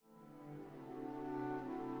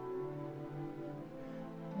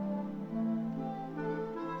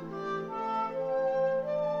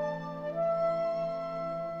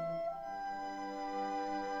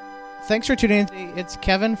Thanks for tuning in. It's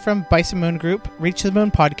Kevin from Bison Moon Group, Reach the Moon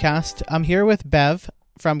podcast. I'm here with Bev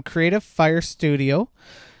from Creative Fire Studio.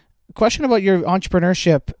 Question about your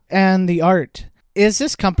entrepreneurship and the art. Is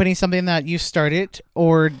this company something that you started,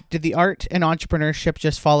 or did the art and entrepreneurship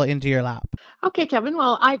just fall into your lap? Okay, Kevin.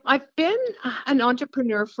 Well, I've been an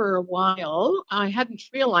entrepreneur for a while. I hadn't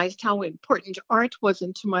realized how important art was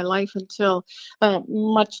into my life until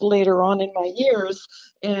much later on in my years.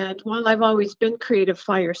 And while I've always been Creative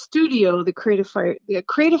Fire Studio, the Creative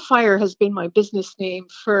Fire has been my business name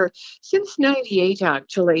for since '98,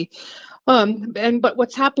 actually. But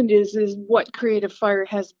what's happened is what Creative Fire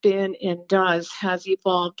has been and does has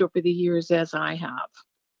evolved over the years as I have.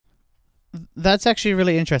 That's actually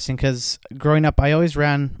really interesting because growing up, I always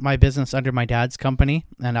ran my business under my dad's company,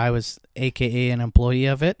 and I was AKA an employee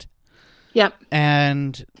of it. Yep.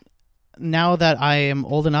 And now that I am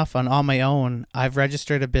old enough and on my own, I've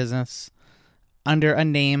registered a business under a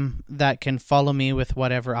name that can follow me with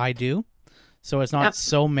whatever I do. So it's not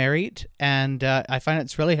so married, and I find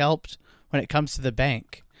it's really helped when it comes to the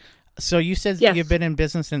bank. So you said Yes. you've been in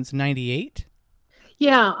business since '98?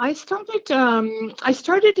 Yeah, I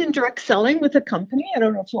started in direct selling with a company. I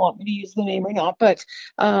don't know if you want me to use the name or not, but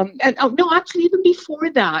no, actually, even before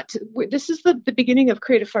that, this is the beginning of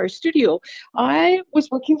Creative Fire Studio. I was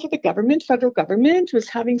working for the government, federal government, was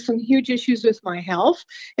having some huge issues with my health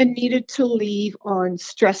and needed to leave on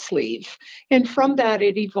stress leave. And from that,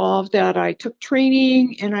 it evolved that I took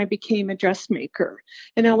training and I became a dressmaker.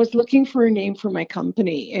 And I was looking for a name for my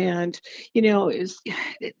company, and is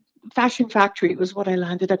Fashion Factory was what I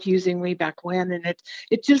landed up using way back when, and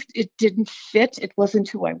it didn't fit. It wasn't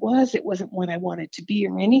who I was. It wasn't what I wanted to be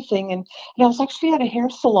or anything. And I was actually at a hair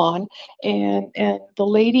salon, and the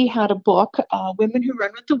lady had a book, Women Who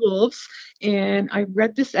Run with the Wolves, and I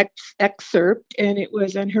read this excerpt, and it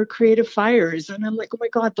was on her creative fires, and I'm like, oh my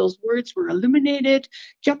God, those words were illuminated,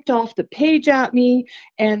 jumped off the page at me,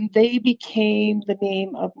 and they became the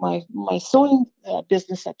name of my sewing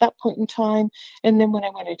business at that point in time. And then when I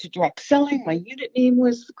went into direct selling, my unit name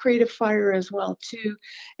was Creative Fire as well too.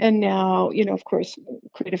 And now, of course,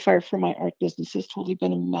 Creative Fire for my art business has totally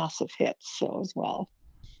been a massive hit. So as well.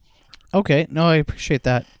 Okay, no, I appreciate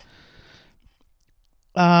that.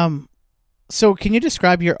 So can you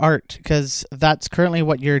describe your art? Because that's currently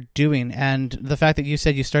what you're doing, and the fact that you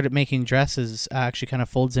said you started making dresses actually kind of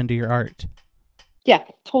folds into your art. Yeah,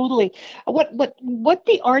 totally. What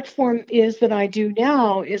the art form is that I do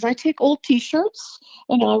now is I take old T-shirts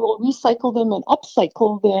and I will recycle them and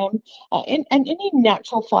upcycle them and any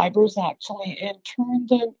natural fibers actually and turn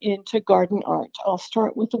them into garden art. I'll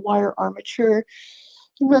start with the wire armature,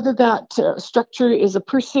 whether that structure is a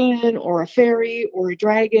person or a fairy or a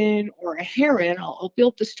dragon or a heron. I'll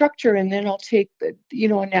build the structure, and then I'll take a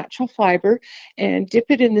natural fiber and dip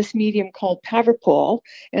it in this medium called Paverpol,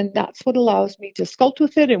 and that's what allows me to sculpt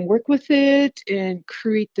with it and work with it and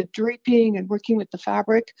create the draping and working with the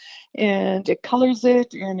fabric, and it colors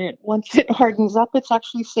it, and once it hardens up, it's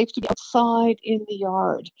actually safe to be outside in the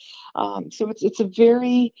yard. So it's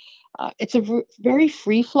a very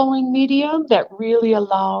free-flowing medium that really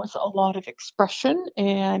allows a lot of expression,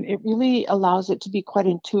 and it really allows it to be quite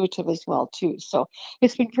intuitive as well too. So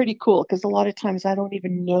it's been pretty cool because a lot of times I don't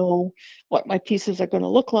even know what my pieces are going to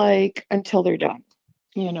look like until they're done,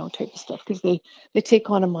 type of stuff, because they take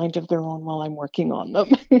on a mind of their own while I'm working on them.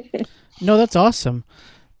 No, that's awesome.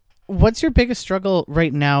 What's your biggest struggle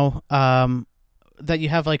right now that you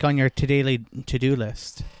have like on your daily to-do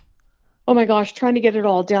list? Oh my gosh, trying to get it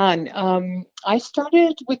all done. I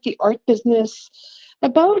started with the art business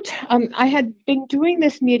I had been doing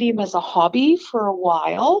this medium as a hobby for a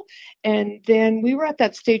while. And then we were at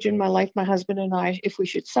that stage in my life, my husband and I, if we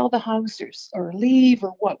should sell the house or leave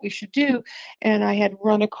or what we should do. And I had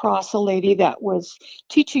run across a lady that was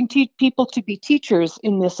teaching people to be teachers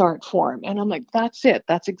in this art form. And I'm like, that's it.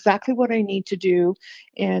 That's exactly what I need to do.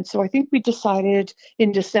 And so I think we decided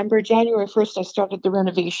in January 1st, I started the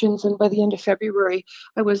renovations. And by the end of February,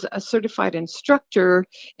 I was a certified instructor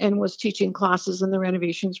and was teaching classes, and the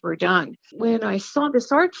renovations were done. When I saw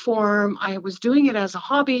this art form, I was doing it as a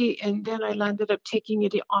hobby, and then I landed up taking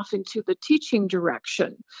it off into the teaching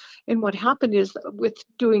direction. And what happened is with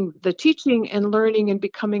doing the teaching and learning and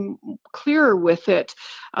becoming clearer with it,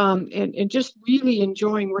 and just really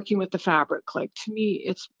enjoying working with the fabric. Like to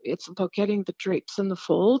me, it's about getting the drapes and the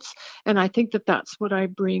folds, and I think that that's what I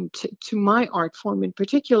bring to my art form in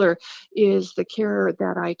particular, is the care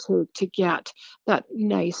that I take to get that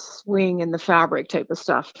nice swing in the fabric type of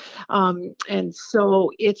stuff. And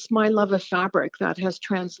so it's my love of fabric that has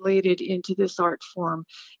translated into this art form.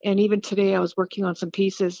 And even today, I was working on some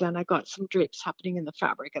pieces and I got some drapes happening in the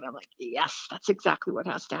fabric. And I'm like, yes, that's exactly what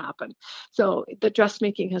has to happen. So the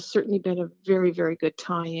dressmaking has certainly been a very, very good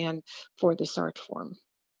tie in for this art form.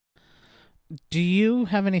 Do you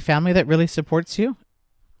have any family that really supports you?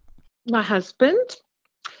 My husband,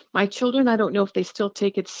 my children, I don't know if they still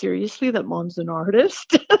take it seriously that mom's an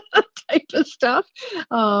artist type of stuff.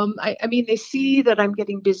 I mean, they see that I'm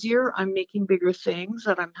getting busier, I'm making bigger things,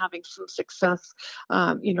 that I'm having some success,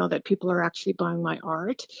 that people are actually buying my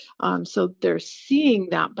art. So they're seeing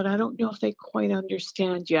that, but I don't know if they quite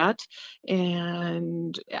understand yet.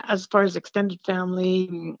 And as far as extended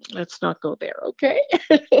family, let's not go there, okay?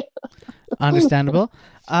 Understandable.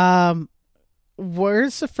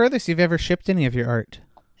 Where's the furthest you've ever shipped any of your art?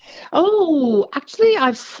 Oh, actually,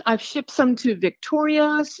 I've shipped some to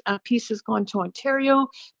Victoria. A piece has gone to Ontario.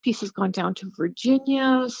 Piece has gone down to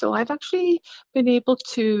Virginia. So I've actually been able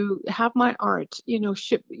to have my art,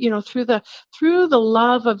 ship, through the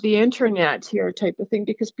love of the internet here type of thing,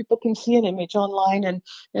 because people can see an image online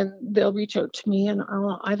and they'll reach out to me, and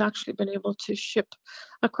I've actually been able to ship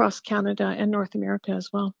across Canada and North America as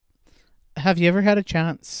well. Have you ever had a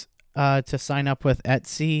chance to sign up with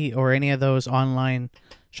Etsy or any of those online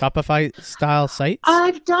Shopify style sites?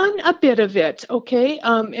 I've done a bit of it, okay.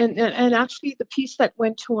 And actually, the piece that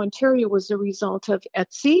went to Ontario was a result of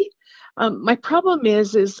Etsy. My problem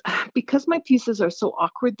is because my pieces are so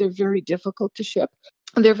awkward, they're very difficult to ship.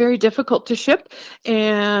 They're very difficult to ship,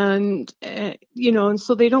 and and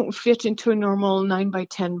so they don't fit into a normal 9 by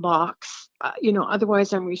 10 box.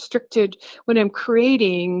 Otherwise I'm restricted when I'm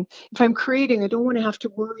creating. If I'm creating, I don't want to have to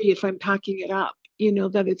worry if I'm packing it up,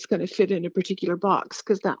 that it's going to fit in a particular box,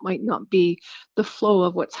 because that might not be the flow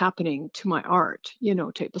of what's happening to my art,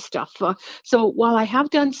 type of stuff. So while I have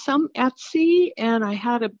done some Etsy and I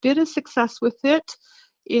had a bit of success with it,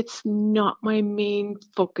 it's not my main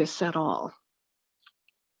focus at all.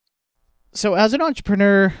 So as an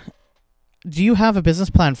entrepreneur, do you have a business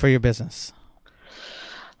plan for your business?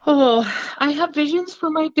 Oh, I have visions for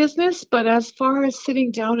my business, but as far as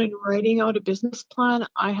sitting down and writing out a business plan,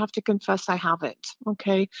 I have to confess I haven't.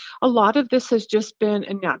 Okay. A lot of this has just been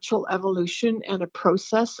a natural evolution and a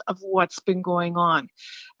process of what's been going on.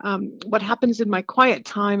 What happens in my quiet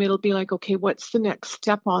time, it'll be like, okay, what's the next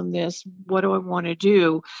step on this? What do I want to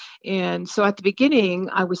do? And so at the beginning,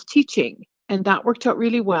 I was teaching. And that worked out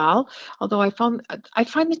really well. Although I find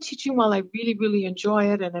the teaching, while I really, really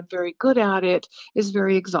enjoy it and I'm very good at it, is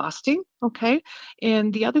very exhausting. Okay.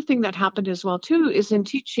 And the other thing that happened as well too is in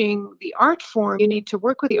teaching the art form, you need to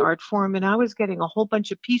work with the art form. And I was getting a whole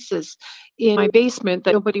bunch of pieces in my basement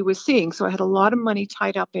that nobody was seeing. So I had a lot of money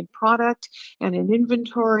tied up in product and in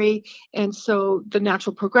inventory. And so the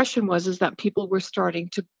natural progression is that people were starting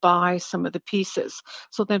to buy some of the pieces.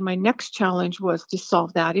 So then my next challenge was to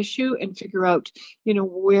solve that issue and figure out,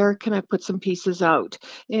 where can I put some pieces out?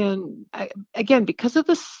 And again, because of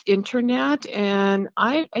this internet, and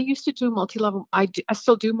I used to do multi-level, I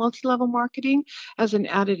still do multi-level marketing as an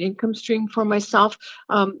added income stream for myself.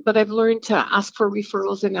 But I've learned to ask for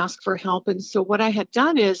referrals and ask for help. And so what I had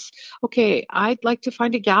done is, okay, I'd like to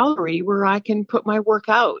find a gallery where I can put my work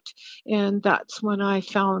out. And that's when I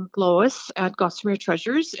found Lois at Gossamer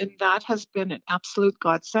Treasures. And that has been an absolute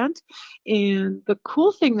godsend. And the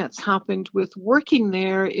cool thing that's happened with working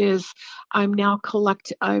there is I'm now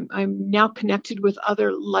connected with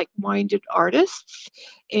other like-minded artists.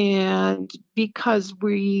 And because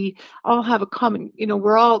we all have a common,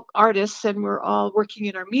 we're all artists and we're all working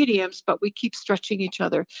in our mediums, but we keep stretching each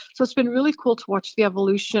other. So it's been really cool to watch the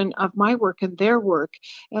evolution of my work and their work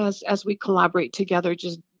as we collaborate together,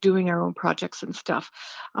 just doing our own projects and stuff.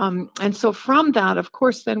 And so from that, of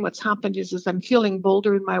course, then what's happened is I'm feeling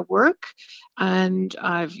bolder in my work. And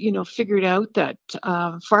I've, figured out that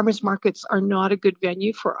farmers markets are not a good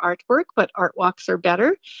venue for artwork, but art walks are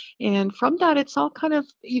better. And from that, it's all kind of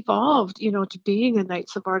evolved, to being a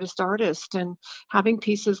Knights of Artist and having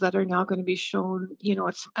pieces that are now going to be shown,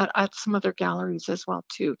 at some other galleries as well,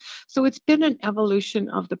 too. So it's been an evolution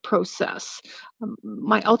of the process.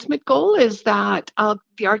 My ultimate goal is that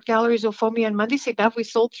the art galleries will phone me on Monday, say, Bev, we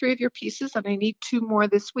sold 3 of your pieces and I need 2 more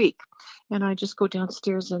this week. And I just go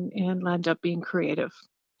downstairs and end up being creative.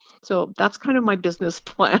 So that's kind of my business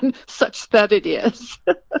plan, such that it is.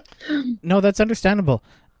 No, that's understandable.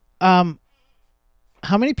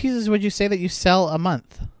 How many pieces would you say that you sell a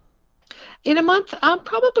month? In a month,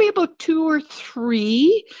 probably about two or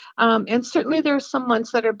three. And certainly there are some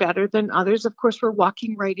months that are better than others. Of course, we're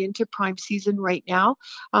walking right into prime season right now,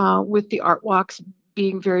 with the art walks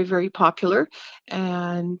being very, very popular.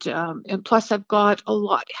 And plus, I've got a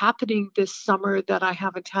lot happening this summer that I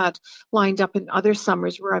haven't had lined up in other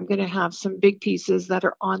summers, where I'm going to have some big pieces that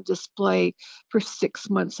are on display for 6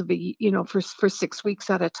 months of for 6 weeks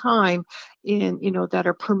at a time, that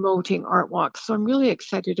are promoting art walks. So I'm really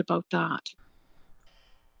excited about that.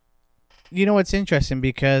 You know, it's interesting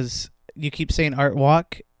because you keep saying art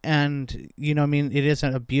walk, and I mean, it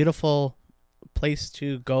isn't a beautiful place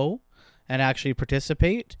to go and actually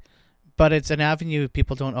participate, but it's an avenue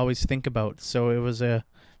people don't always think about. So it was a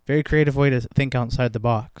very creative way to think outside the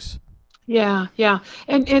box. Yeah, yeah.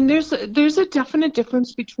 And there's a definite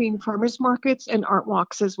difference between farmers markets and art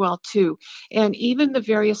walks as well too. And even the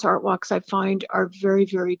various art walks I find are very,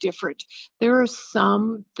 very different. There are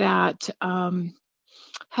some that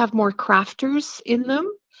have more crafters in them.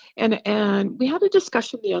 And we had a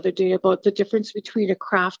discussion the other day about the difference between a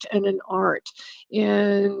craft and an art.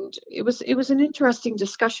 And it was an interesting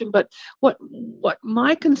discussion, but what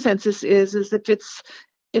my consensus is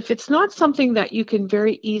if it's not something that you can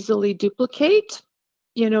very easily duplicate,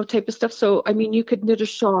 type of stuff. So, I mean, you could knit a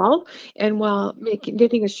shawl, and while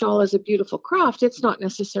knitting a shawl is a beautiful craft, it's not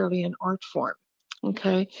necessarily an art form.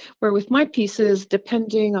 Okay. Where with my pieces,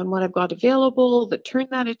 depending on what I've got available, the turn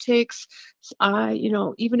that it takes,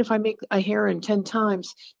 even if I make a heron 10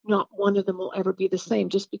 times, not one of them will ever be the same,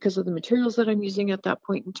 just because of the materials that I'm using at that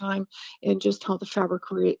point in time and just how the fabric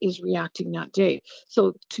is reacting that day.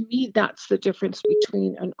 So to me, that's the difference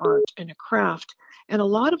between an art and a craft. And a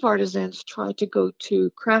lot of artisans try to go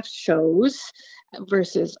to craft shows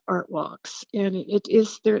versus art walks. And it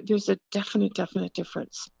is there's a definite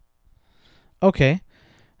difference. Okay.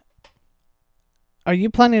 Are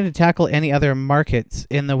you planning to tackle any other markets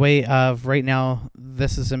in the way of right now?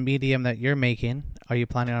 This is a medium that you're making. Are you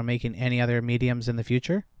planning on making any other mediums in the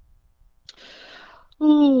future?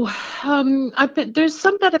 Oh, there's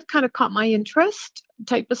some that have kind of caught my interest,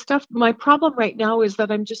 type of stuff. My problem right now is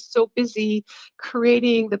that I'm just so busy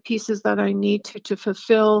creating the pieces that I need to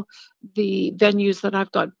fulfill the venues that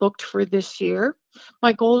I've got booked for this year.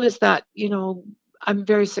 My goal is that, I'm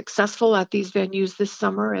very successful at these venues this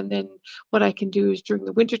summer, and then what I can do is during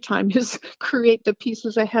the winter time is create the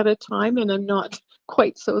pieces ahead of time, and I'm not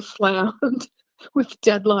quite so slammed with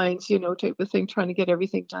deadlines, type of thing, trying to get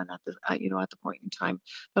everything done at the point in time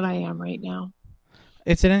that I am right now.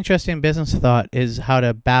 It's an interesting business thought is how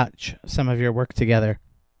to batch some of your work together.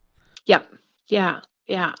 Yep. Yeah.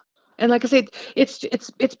 Yeah. And like I said,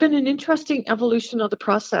 it's been an interesting evolution of the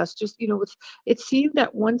process. Just with it seemed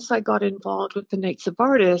that once I got involved with the Knights of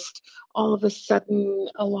Artists, all of a sudden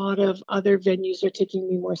a lot of other venues are taking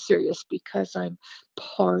me more serious because I'm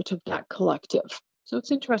part of that collective. So it's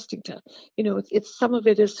interesting to, it's some of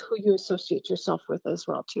it is who you associate yourself with as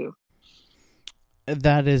well too.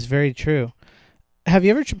 That is very true. Have you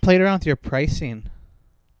ever played around with your pricing?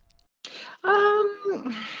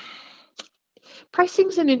 Um,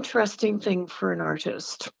 Pricing's an interesting thing for an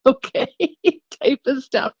artist, okay, type of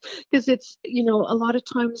stuff, because it's, a lot of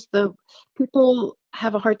times the people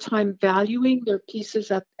have a hard time valuing their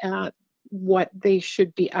pieces at what they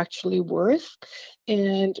should be actually worth.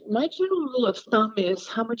 And my general rule of thumb is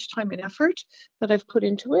how much time and effort that I've put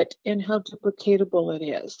into it and how duplicatable it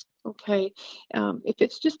is. Okay. If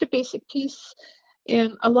it's just a basic piece,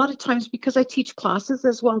 and a lot of times because I teach classes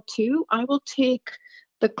as well too, I will take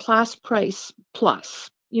the class price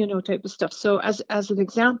plus, type of stuff. So as an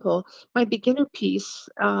example, my beginner piece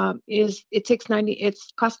is it takes 90.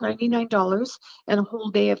 It's cost $99 and a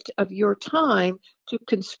whole day of your time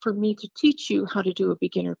for me to teach you how to do a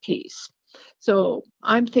beginner piece. So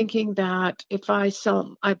I'm thinking that if I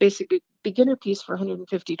basically beginner piece for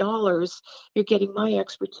 $150, you're getting my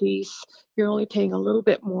expertise, you're only paying a little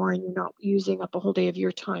bit more, and you're not using up a whole day of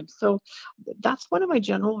your time. So that's one of my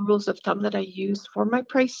general rules of thumb that I use for my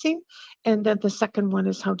pricing. And then the second one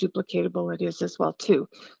is how duplicatable it is as well too.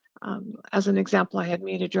 As an example, I had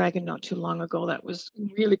made a dragon not too long ago that was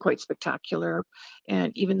really quite spectacular.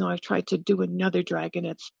 And even though I've tried to do another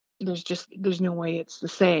dragon, there's no way it's the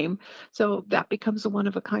same. So that becomes a one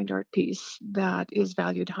of a kind art piece that is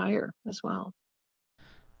valued higher as well.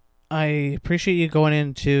 I appreciate you going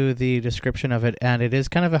into the description of it, and it is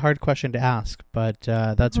kind of a hard question to ask, but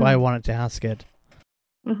that's why I wanted to ask it.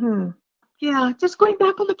 Mm-hmm. Yeah, just going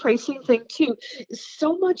back on the pricing thing too,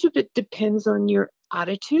 so much of it depends on your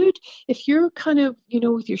attitude. If you're kind of,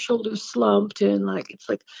 with your shoulders slumped and like, it's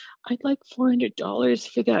like, I'd like $400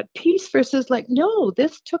 for that piece versus like, no,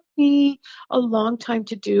 this took me a long time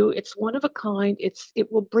to do. It's one of a kind.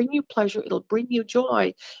 It will bring you pleasure. It'll bring you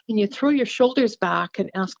joy. And you throw your shoulders back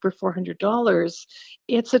and ask for $400.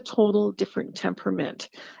 It's a total different temperament.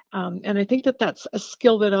 And I think that that's a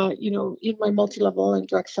skill that in my multi-level and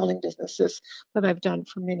direct selling businesses that I've done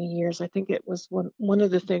for many years, I think it was one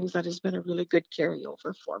of the things that has been a really good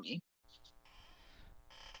carryover for me.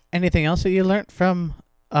 Anything else that you learned from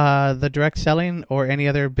the direct selling or any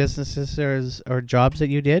other businesses or jobs that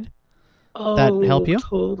you did that help Oh, you?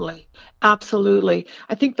 totally. Absolutely.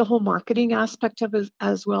 I think the whole marketing aspect of it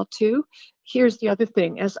as well too. Here's the other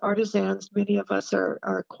thing. As artisans, many of us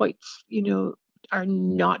are quite, are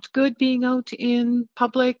not good being out in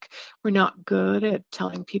public. We're not good at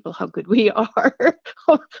telling people how good we are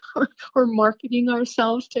or marketing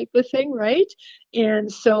ourselves type of thing, right?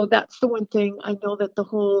 And so that's the one thing I know that the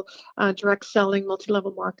whole direct selling,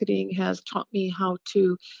 multi-level marketing has taught me how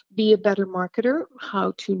to be a better marketer,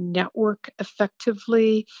 how to network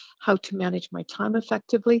effectively, how to manage my time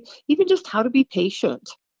effectively, even just how to be patient.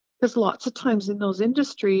 Because lots of times in those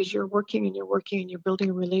industries, you're working and you're working and you're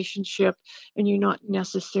building a relationship and you're not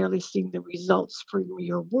necessarily seeing the results from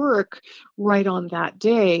your work right on that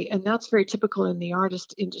day. And that's very typical in the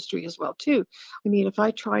artist industry as well, too. I mean, if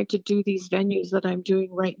I tried to do these venues that I'm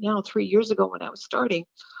doing right now 3 years ago when I was starting,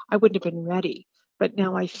 I wouldn't have been ready. But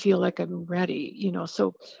now I feel like I'm ready.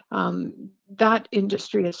 So that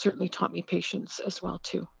industry has certainly taught me patience as well,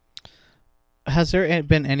 too. Has there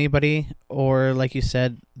been anybody, or like you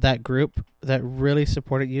said, that group that really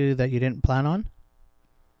supported you that you didn't plan on?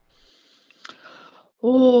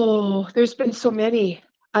 Oh, there's been so many.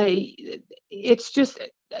 I, it's just,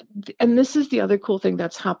 and this is the other cool thing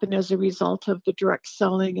that's happened as a result of the direct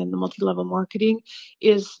selling and the multi-level marketing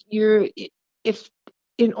is if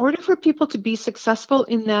in order for people to be successful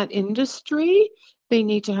in that industry, they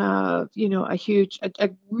need to have, a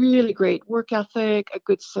really great work ethic, a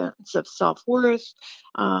good sense of self-worth,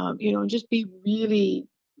 and just be really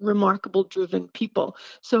remarkable driven people.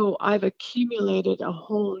 So I've accumulated a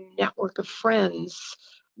whole network of friends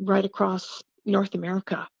right across North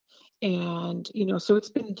America. And, so it's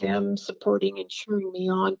been them supporting and cheering me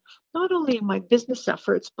on, not only in my business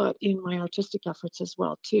efforts, but in my artistic efforts as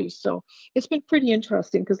well, too. So it's been pretty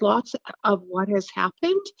interesting because lots of what has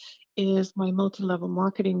happened is my multi-level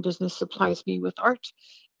marketing business supplies me with art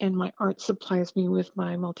and my art supplies me with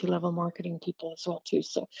my multi-level marketing people as well, too.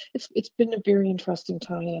 So it's been a very interesting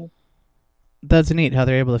tie-in. That's neat how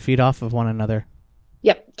they're able to feed off of one another.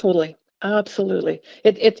 Yep, totally. Absolutely.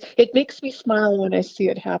 It makes me smile when I see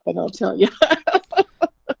it happen, I'll tell you.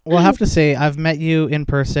 Well, I have to say, I've met you in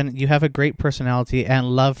person. You have a great personality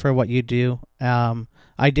and love for what you do.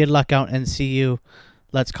 I did luck out and see you,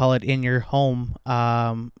 let's call it, in your home.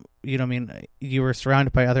 I mean, you were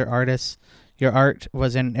surrounded by other artists. Your art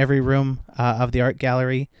was in every room of the art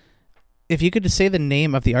gallery. If you could just say the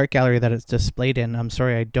name of the art gallery that it's displayed in, I'm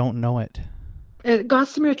sorry, I don't know it.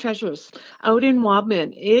 Gossamer Treasures out in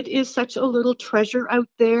Wadman. It is such a little treasure out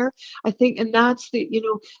there, I think, and that's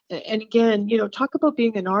and again, talk about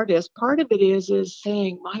being an artist. Part of it is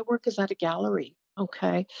saying my work is at a gallery.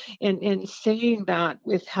 Okay. And saying that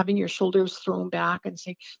with having your shoulders thrown back and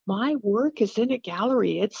saying, my work is in a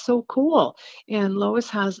gallery. It's so cool. And Lois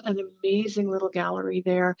has an amazing little gallery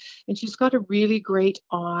there. And she's got a really great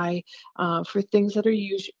eye for things that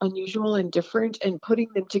are unusual and different and putting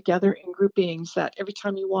them together in groupings that every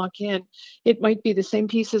time you walk in, it might be the same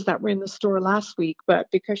pieces that were in the store last week, but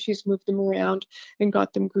because she's moved them around and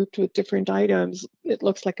got them grouped with different items, it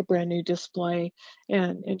looks like a brand new display.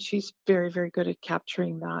 And she's very, very good at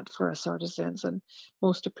capturing that for us artisans and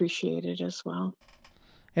most appreciated as well.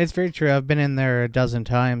 It's very true. I've been in there a dozen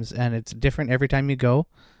times, and it's different every time you go.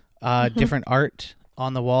 Different art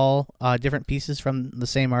on the wall, different pieces from the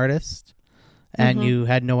same artist, and you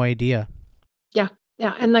had no idea. Yeah.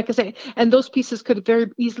 Yeah. And like I say, and those pieces could have very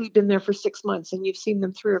easily been there for 6 months and you've seen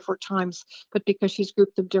them 3 or 4 times, but because she's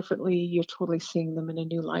grouped them differently, you're totally seeing them in a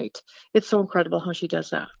new light. It's so incredible how she does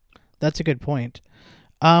that. That's a good point.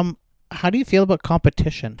 How do you feel about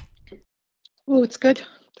competition? Oh, it's good.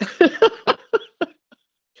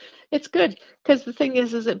 It's good because the thing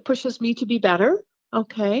is it pushes me to be better.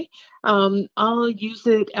 Okay. I'll use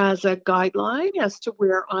it as a guideline as to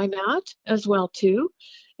where I'm at as well too.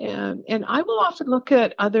 And I will often look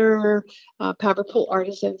at other powder pull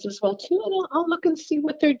artisans as well too, and I'll look and see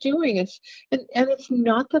what they're doing. And it's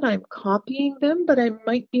not that I'm copying them, but I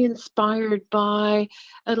might be inspired by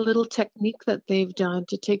a little technique that they've done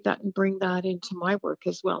to take that and bring that into my work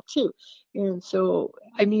as well too. And so,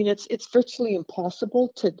 I mean, it's virtually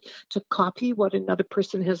impossible to copy what another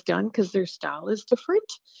person has done because their style is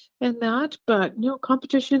different and that. But no,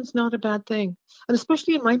 competition's not a bad thing, and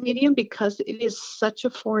especially in my medium because it is such a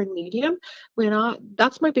foreign medium.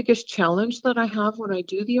 That's my biggest challenge that I have when I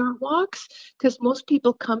do the art walks, because most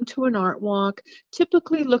people come to an art walk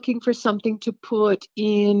typically looking for something to put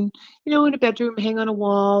in, in a bedroom, hang on a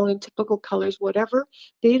wall in typical colors, whatever.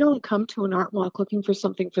 They don't come to an art walk looking for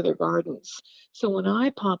something for their gardens. So when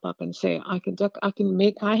I pop up and say I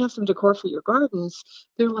have some decor for your gardens,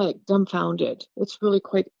 they're like dumbfounded.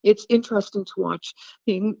 It's interesting to watch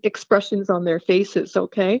the expressions on their faces.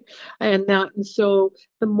 Okay, and so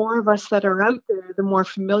the more of us that are out there, the more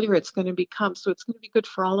familiar it's going to become. So it's going to be good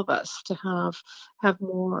for all of us to have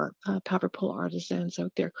more powder pull artisans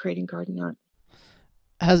out there creating garden art.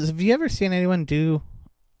 Have you ever seen anyone do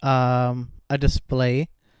a display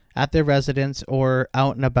at their residence or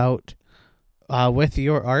out and about with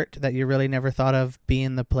your art that you really never thought of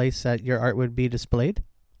being the place that your art would be displayed?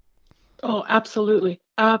 Oh, absolutely.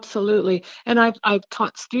 Absolutely. And I've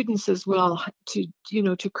taught students as well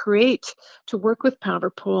to create, to work with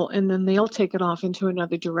powder pull, and then they'll take it off into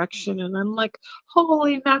another direction. And I'm like,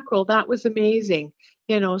 holy mackerel, that was amazing.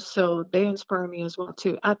 So they inspire me as well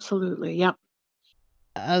too. Absolutely. Yep.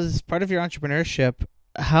 As part of your entrepreneurship,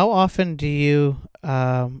 how often do you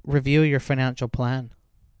review your financial plan?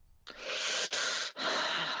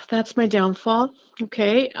 That's my downfall.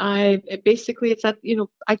 Okay. It's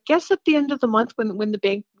I guess at the end of the month when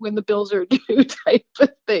the bills are due type of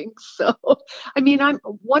thing. So, I mean, I'm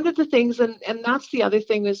one of the things, and that's the other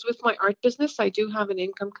thing is with my art business, I do have an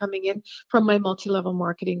income coming in from my multi-level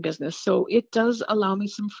marketing business. So it does allow me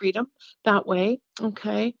some freedom that way.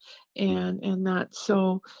 Okay. And that,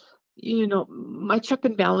 so, my check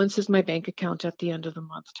and balance is my bank account at the end of the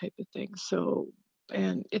month type of thing. So,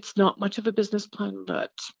 and it's not much of a business plan,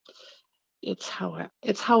 but it's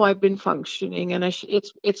how I've been functioning, and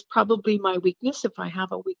it's probably my weakness, if I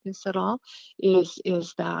have a weakness at all, is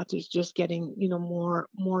just getting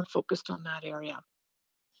more focused on that area.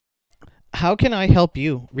 How can I help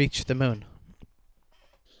you reach the moon?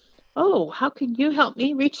 Oh, how can you help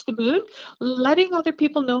me reach the moon? Letting other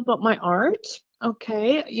people know about my art.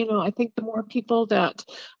 Okay. I think the more people that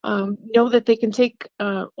know that they can take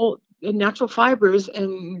old natural fibers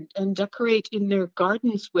and decorate in their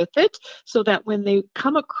gardens with it, so that when they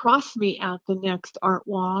come across me at the next art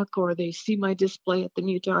walk, or they see my display at the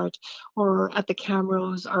Mute Art or at the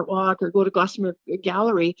Camrose Art Walk, or go to Gossamer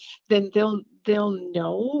Gallery, then they'll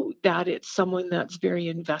know that it's someone that's very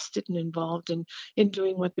invested and involved in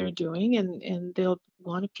doing what they're doing, and they'll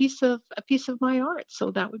want a piece of my art. So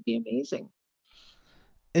that would be amazing.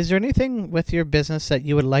 Is there anything with your business that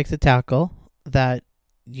you would like to tackle that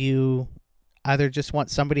you either just want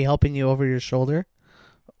somebody helping you over your shoulder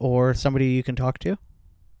or somebody you can talk to?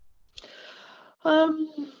 I'm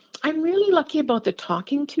really lucky about the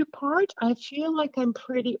talking to part. I feel like I'm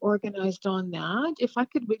pretty organized on that. If I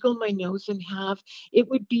could wiggle my nose and have, it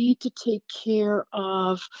would be to take care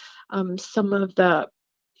of some of the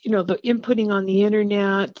inputting on the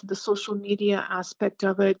internet, the social media aspect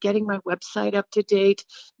of it, getting my website up to date,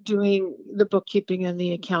 doing the bookkeeping and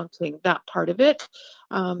the accounting, that part of it.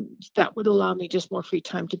 That would allow me just more free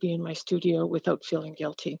time to be in my studio without feeling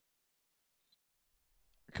guilty.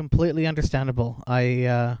 Completely understandable.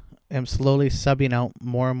 I am slowly subbing out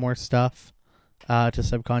more and more stuff to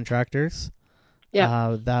subcontractors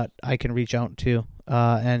Yeah. that I can reach out to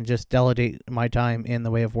and just delegate my time in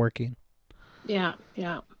the way of working. Yeah.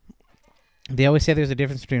 Yeah. They always say there's a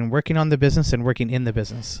difference between working on the business and working in the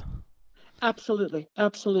business. Absolutely,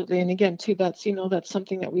 absolutely. And again, too, that's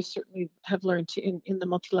something that we certainly have learned in the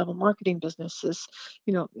multi-level marketing business is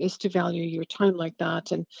to value your time like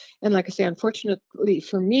that. And like I say, unfortunately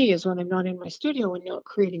for me, is when I'm not in my studio and not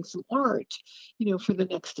creating some art, for the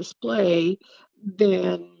next display,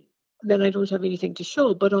 then I don't have anything to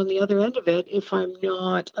show. But on the other end of it, if I'm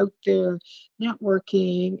not out there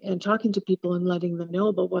networking and talking to people and letting them know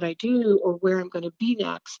about what I do, or where I'm going to be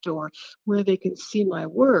next, or where they can see my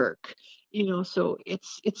work, so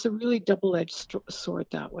it's a really double-edged sword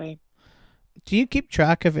that way. Do you keep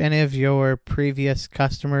track of any of your previous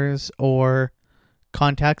customers or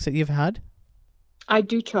contacts that you've had? I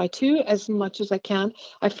do try to as much as I can.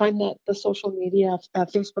 I find that the social media,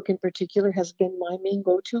 Facebook in particular, has been my main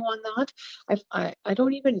go-to on that. I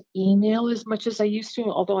don't even email as much as I used to,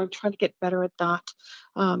 although I'm trying to get better at that.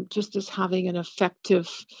 Just as having an effective,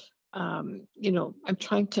 I'm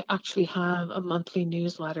trying to actually have a monthly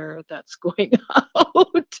newsletter that's going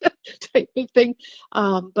out type of thing.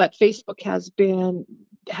 But Facebook has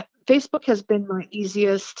been my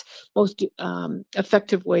easiest, most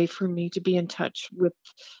effective way for me to be in touch with,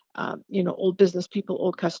 old business people,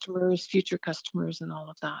 old customers, future customers, and all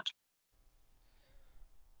of that.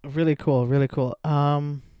 Really cool, really cool.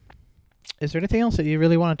 Is there anything else that you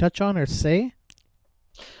really want to touch on or say?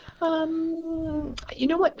 You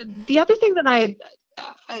know what? The other thing that I'm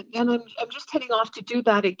just heading off to do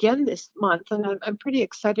that again this month, and I'm pretty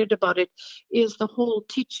excited about it, is the whole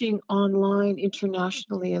teaching online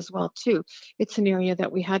internationally as well too. It's an area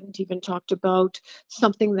that we hadn't even talked about,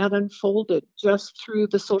 something that unfolded just through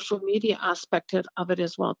the social media aspect of it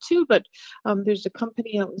as well too. But there's a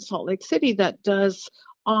company out in Salt Lake City that does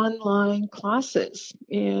online classes,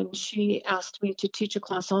 and she asked me to teach a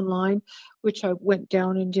class online, which I went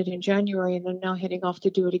down and did in January, and I'm now heading off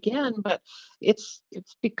to do it again. But it's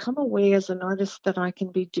become a way as an artist that I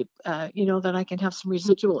can that I can have some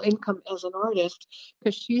residual income as an artist,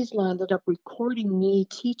 because she's landed up recording me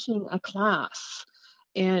teaching a class.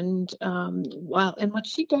 And what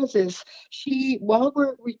she does is, while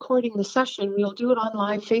we're recording the session, we'll do it on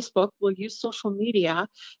live Facebook. We'll use social media,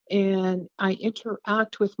 and I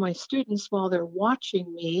interact with my students while they're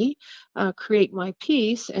watching me create my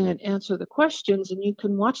piece and answer the questions. And you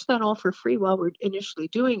can watch that all for free while we're initially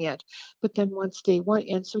doing it. But then once day one,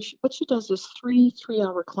 and so what she does is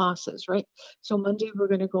three-hour classes, right? So Monday we're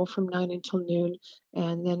going to go from 9 until noon,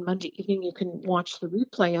 and then Monday evening you can watch the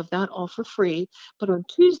replay of that all for free. But on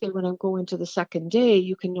Tuesday, when I'm going to the second day,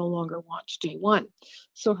 you can no longer watch day one.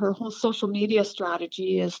 So her whole social media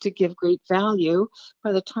strategy is to give great value.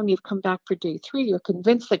 By the time you've come back for day three, you're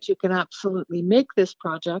convinced that you can absolutely make this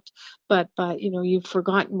project, but you've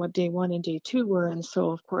forgotten what day one and day two were, and so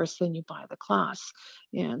of course then you buy the class.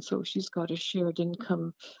 And so she's got a shared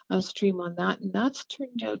income stream on that, and that's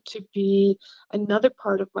turned out to be another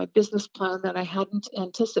part of my business plan that I hadn't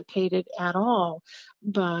anticipated at all.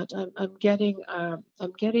 But I'm getting a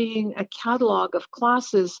catalog of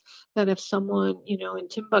classes that if someone in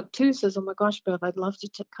Timbuktu says, "Oh my gosh, Bev, I'd love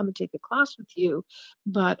to come and take a class with you,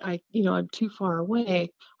 but I'm too far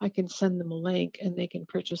away," I can send them a link and they can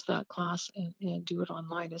purchase that class and do it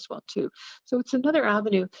online as well too. So it's another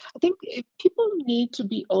avenue. I think people need to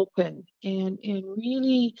be open and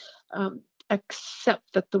really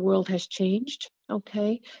accept that the world has changed,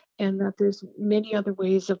 okay, and that there's many other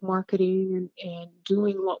ways of marketing and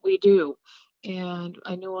doing what we do. And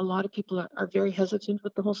I know a lot of people are very hesitant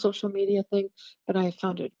with the whole social media thing, but I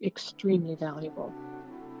found it extremely valuable.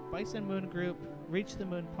 Bison Moon Group, Reach the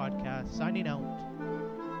Moon podcast, signing out.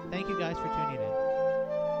 Thank you guys for tuning in.